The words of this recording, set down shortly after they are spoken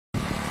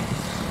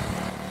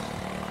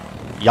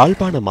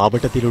யாழ்ப்பாண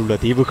மாவட்டத்தில் உள்ள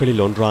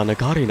தீவுகளில் ஒன்றான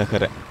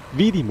காரைநகர்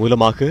வீதி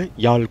மூலமாக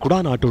யாழ்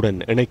குடாநாட்டுடன்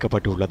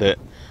இணைக்கப்பட்டுள்ளது.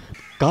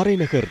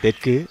 காரைநகர்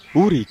தெற்கு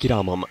ஊரி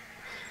கிராமம்.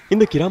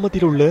 இந்த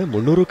கிராமத்தில் உள்ள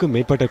 300க்கும்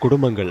மேற்பட்ட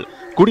குடும்பங்கள்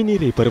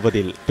குடிநீரை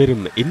பெறுவதில்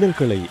பெரும்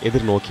இன்னல்களை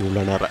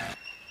எதிர்நோக்கியுள்ளனர்.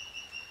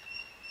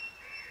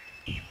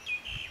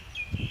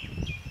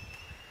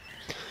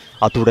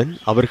 அத்துடன்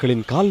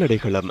அவர்களின்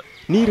கால்நடைகளும்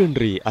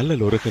நீரின்றி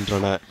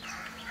அல்லலுறுகின்றன.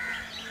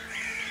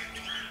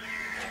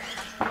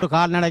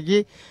 கால்நடைக்கு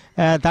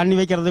தண்ணி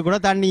வைக்கிறது கூட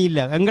தண்ணி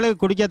இல்லை. எங்களுக்கு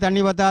குடிக்க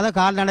தண்ணி பத்தாத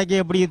கால்நடைக்கு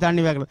எப்படி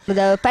தண்ணி வைக்கிறது?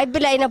 இந்த பைப்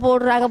லைனை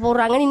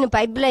போடுறாங்க இன்னும்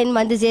பைப் லைன்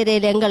வந்து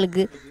சேரையில்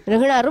எங்களுக்கு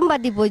ரெகுலரும்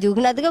பத்தி போச்சு.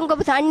 அதுக்கு உங்க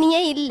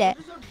தண்ணியே இல்லை.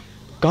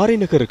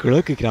 காரைநகர்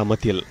கிழக்கு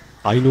கிராமத்தில்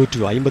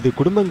 550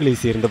 குடும்பங்களை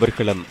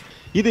சேர்ந்தவர்களும்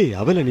இதே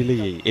அவல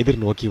நிலையை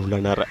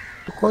எதிர்நோக்கியுள்ளனர்.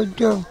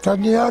 கொஞ்சம்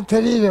தண்ணியா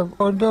தெரியல,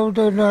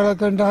 கொண்டு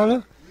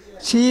நடக்கின்றாலும்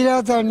சீரா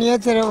தண்ணியா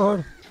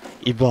தரவும்.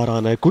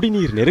 இவ்வாறான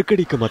குடிநீர்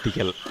நெருக்கடிக்கு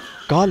மத்தியில்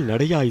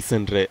கால்நடையாய்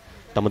சென்று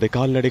தமது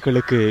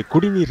கால்நடைகளுக்கு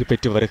குடிநீர்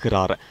பெற்று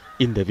வருகிறார்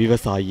இந்த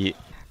விவசாயி.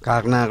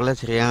 கர்நாடகில்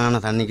சரியான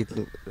தண்ணிக்கு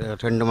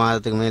 2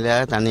 மாதத்துக்கு மேலே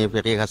தண்ணி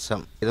பெரிய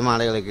கஷ்டம். இது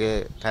மாடுகளுக்கு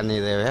தண்ணி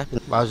தேவை.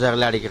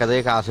 பவுசரில் அடிக்கிறது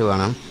காசு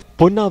வேணும்.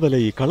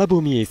 பொன்னாவலை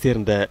களபூமியை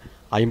சேர்ந்த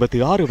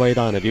 56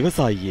 வயதான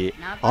விவசாயியே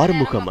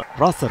ஆறுமுகம்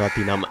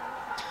ராசரத்தினம்.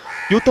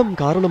 யுத்தம்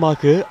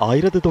காரணமாக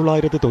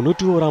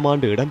 1991ஆம்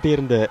ஆண்டு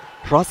இடம்பெயர்ந்த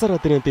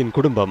ராசரத்தினத்தின்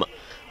குடும்பம்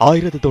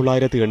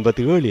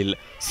 1987இல்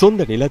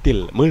சொந்த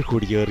நிலத்தில்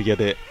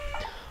மீள்குடியேறியது.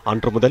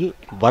 அன்று முதல்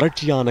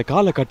வறட்சியான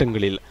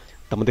காலகட்டங்களில்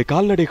தமது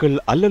கால்நடைகள்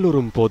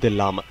அல்லலுறும்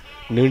போதெல்லாம்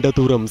நீண்ட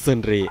தூரம்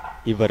சென்றே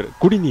இவர்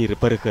குடிநீர்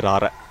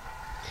பெறுகிறார்.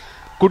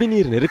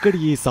 குடிநீர்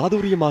நெருக்கடியை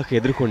சாதுரியமாக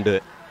எதிர்கொண்டு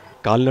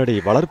கால்நடை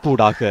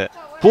வளர்ப்பூடாக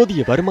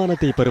போதிய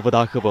வருமானத்தை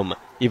பெறுவதாகவும்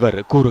இவர்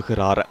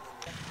கூறுகிறார்.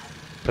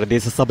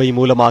 பிரதேச சபை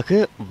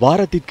மூலமாக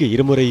வாரத்திற்கு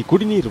 2 முறை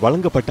குடிநீர்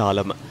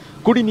வழங்கப்பட்டாலும்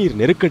குடிநீர்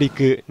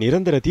நெருக்கடிக்கு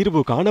நிரந்தர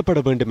தீர்வு காணப்பட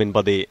வேண்டும்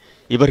என்பதே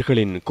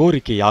இவர்களின்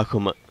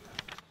கோரிக்கையாகும்.